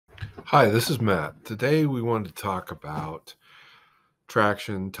Hi, this is Matt. Today we want to talk about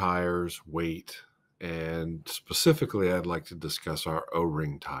traction, tires, weight, and specifically I'd like to discuss our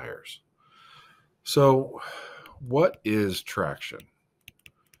O-ring tires. So, what is traction?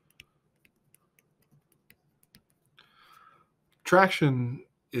 Traction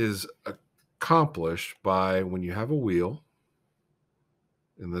is accomplished by when you have a wheel.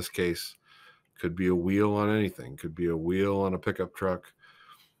 In this case, could be a wheel on anything, could be a wheel on a pickup truck,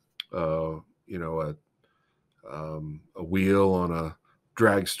 uh, you know, a wheel on a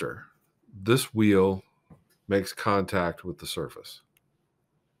dragster. This wheel makes contact with the surface,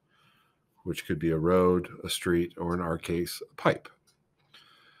 which could be a road, a street, or in our case, a pipe.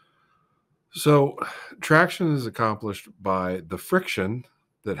 So, traction is accomplished by the friction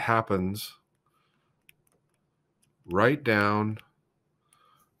that happens right down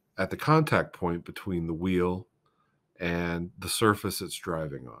at the contact point between the wheel and the surface it's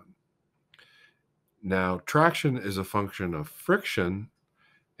driving on. Now, traction is a function of friction,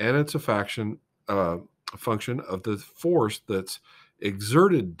 and it's a function of the force that's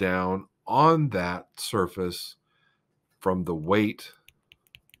exerted down on that surface from the weight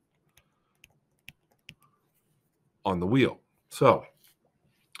on the wheel. So,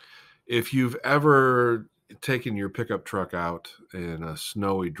 if you've ever taken your pickup truck out in a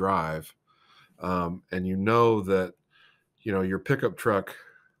snowy drive, and you know that your pickup truck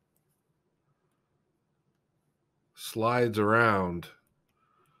slides around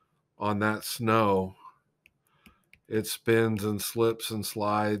on that snow, it spins and slips and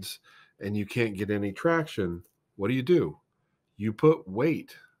slides, and you can't get any traction. What do? You put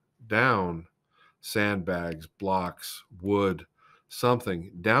weight down, sandbags, blocks, wood,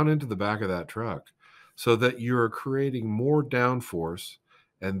 something down into the back of that truck so that you're creating more downforce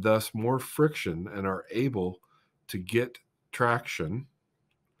and thus more friction and are able to get traction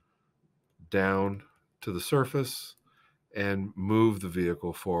down to the surface and move the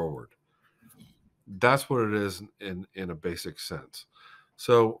vehicle forward. That's what it is in a basic sense.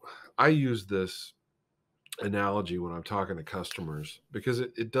 So I use this analogy when I'm talking to customers because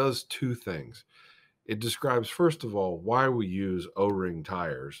it does two things. It describes, first of all, why we use O-ring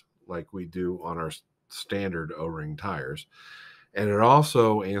tires like we do on our standard O-ring tires. And it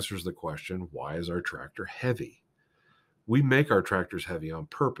also answers the question, why is our tractor heavy? We make our tractors heavy on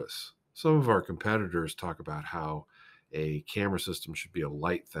purpose. Some of our competitors talk about how a camera system should be a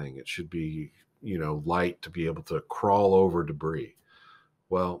light thing. It should be, light to be able to crawl over debris.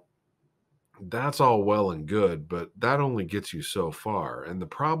 Well, that's all well and good, but that only gets you so far. And the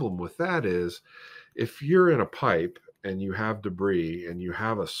problem with that is if you're in a pipe and you have debris and you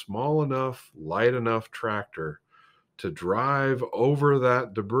have a small enough, light enough tractor to drive over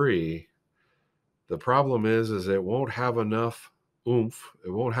that debris, the problem is it won't have enough oomph,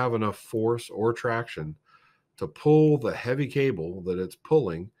 it won't have enough force or traction to pull the heavy cable that it's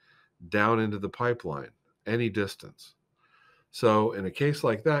pulling down into the pipeline any distance. So in a case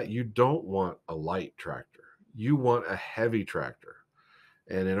like that, you don't want a light tractor. You want a heavy tractor.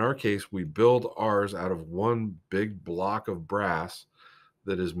 And in our case, we build ours out of one big block of brass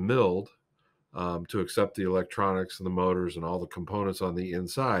that is milled to accept the electronics and the motors and all the components on the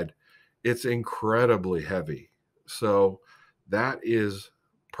inside. It's incredibly heavy. So that is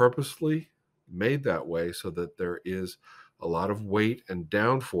purposely made that way so that there is a lot of weight and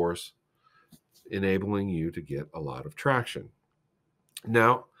downforce enabling you to get a lot of traction.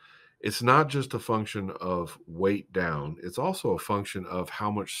 Now, it's not just a function of weight down, it's also a function of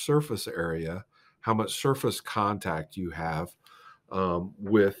how much surface area, how much surface contact you have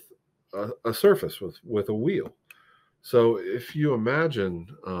with a surface, with a wheel. So if you imagine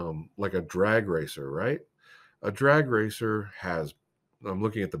like a drag racer, right? A drag racer has, I'm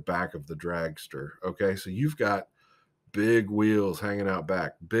looking at the back of the dragster. Okay. So you've got big wheels hanging out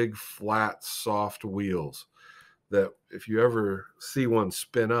back, big, flat, soft wheels that if you ever see one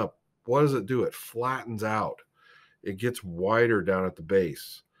spin up, what does it do? It flattens out. It gets wider down at the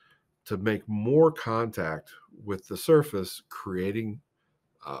base to make more contact with the surface, creating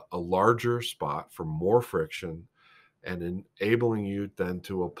a larger spot for more friction and enabling you then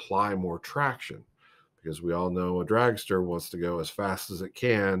to apply more traction. Because we all know a dragster wants to go as fast as it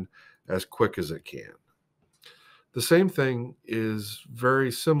can, as quick as it can. The same thing is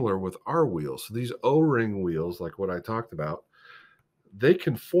very similar with our wheels. So these O-ring wheels, like what I talked about, they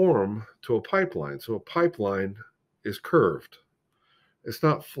conform to a pipeline. So a pipeline is curved. It's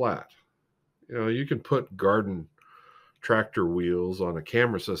not flat. You can put garden tractor wheels on a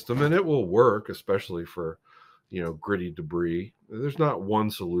camera system and it will work, especially for, gritty debris. There's not one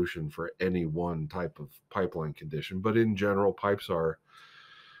solution for any one type of pipeline condition, but in general, pipes are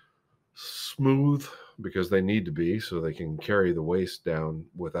smooth because they need to be so they can carry the waste down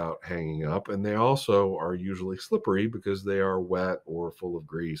without hanging up. And they also are usually slippery because they are wet or full of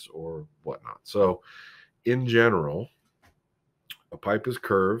grease or whatnot. So, in general, a pipe is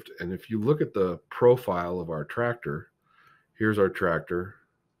curved. And if you look at the profile of our tractor, here's our tractor,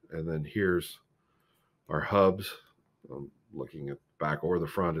 and then here's our hubs. I'm looking at the back or the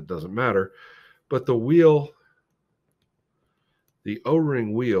front, it doesn't matter. But the wheel, the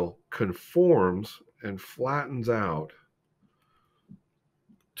O-ring wheel, conforms and flattens out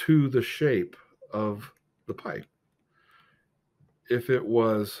to the shape of the pipe. If it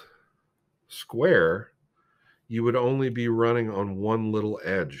was square, you would only be running on one little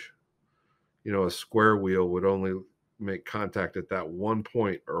edge. You know, a square wheel would only make contact at that one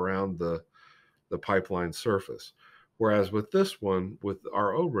point around the pipeline surface. Whereas with this one, with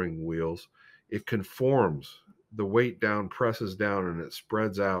our O-ring wheels, it conforms. The weight down presses down and it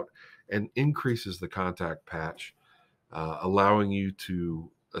spreads out and increases the contact patch, allowing you to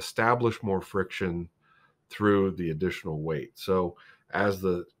establish more friction through the additional weight. So as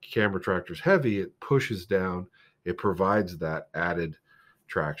the camber tractor is heavy, it pushes down, it provides that added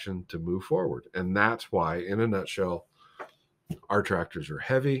traction to move forward. And that's why, in a nutshell, our tractors are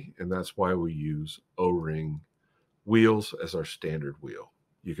heavy, and that's why we use O-ring wheels as our standard wheel.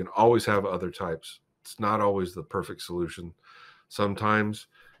 You can always have other types. It's not always the perfect solution. Sometimes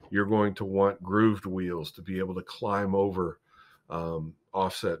you're going to want grooved wheels to be able to climb over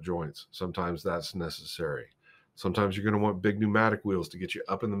offset joints. Sometimes that's necessary. Sometimes you're going to want big pneumatic wheels to get you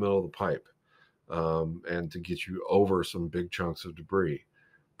up in the middle of the pipe and to get you over some big chunks of debris.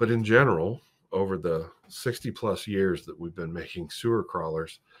 But in general, over the 60 plus years that we've been making sewer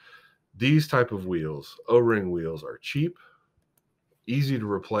crawlers, these type of wheels, O-ring wheels, are cheap, easy to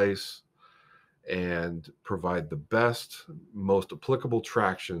replace, and provide the best, most applicable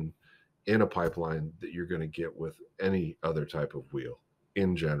traction in a pipeline that you're going to get with any other type of wheel,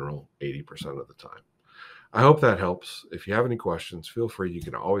 in general, 80% of the time. I hope that helps. If you have any questions, feel free. You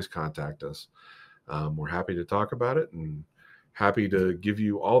can always contact us. We're happy to talk about it and happy to give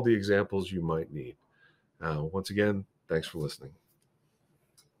you all the examples you might need. Once again, thanks for listening.